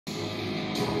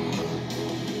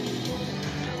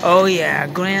Oh yeah,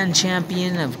 grand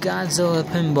champion of Godzilla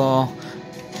Pinball.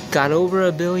 Got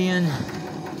over $1 billion.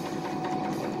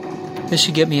 This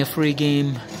should get me a free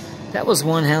game. That was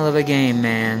one hell of a game,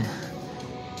 man.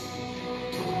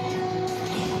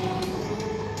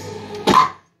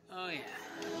 Oh yeah.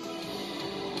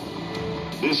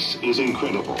 This is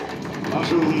incredible.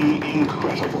 Utterly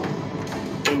incredible.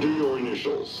 Enter your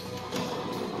initials.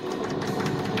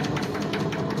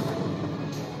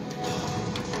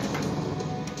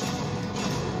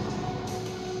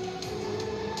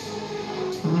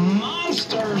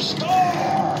 Monster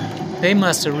score! They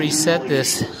must have reset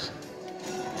this.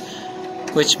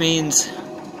 Which means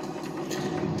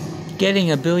getting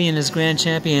 $1 billion as grand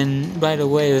champion right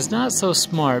away was not so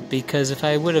smart, because if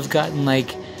I would have gotten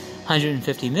like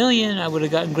 150 million, I would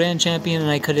have gotten grand champion and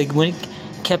I could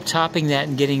have kept topping that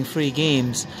and getting free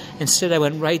games. Instead I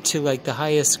went right to like the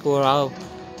highest score I'll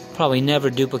probably never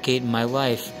duplicate in my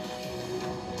life.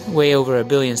 Way over $1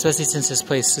 billion, especially since this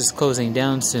place is closing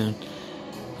down soon.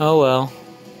 Oh well.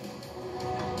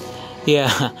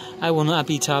 Yeah, I will not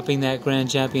be topping that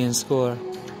grand champion score.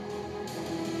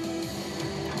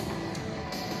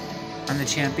 I'm the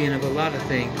champion of a lot of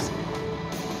things.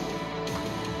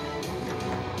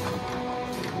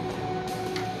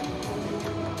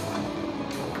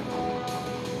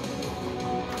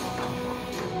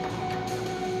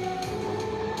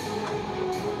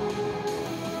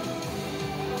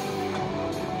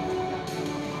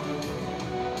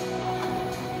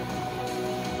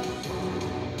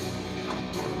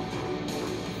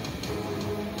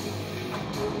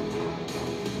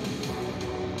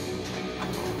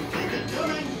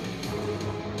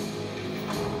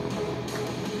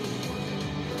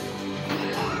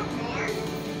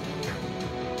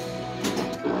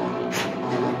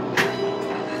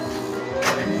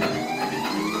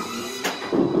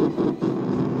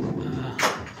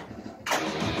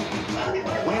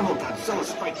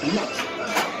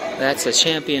 That's a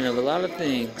champion of a lot of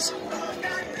things.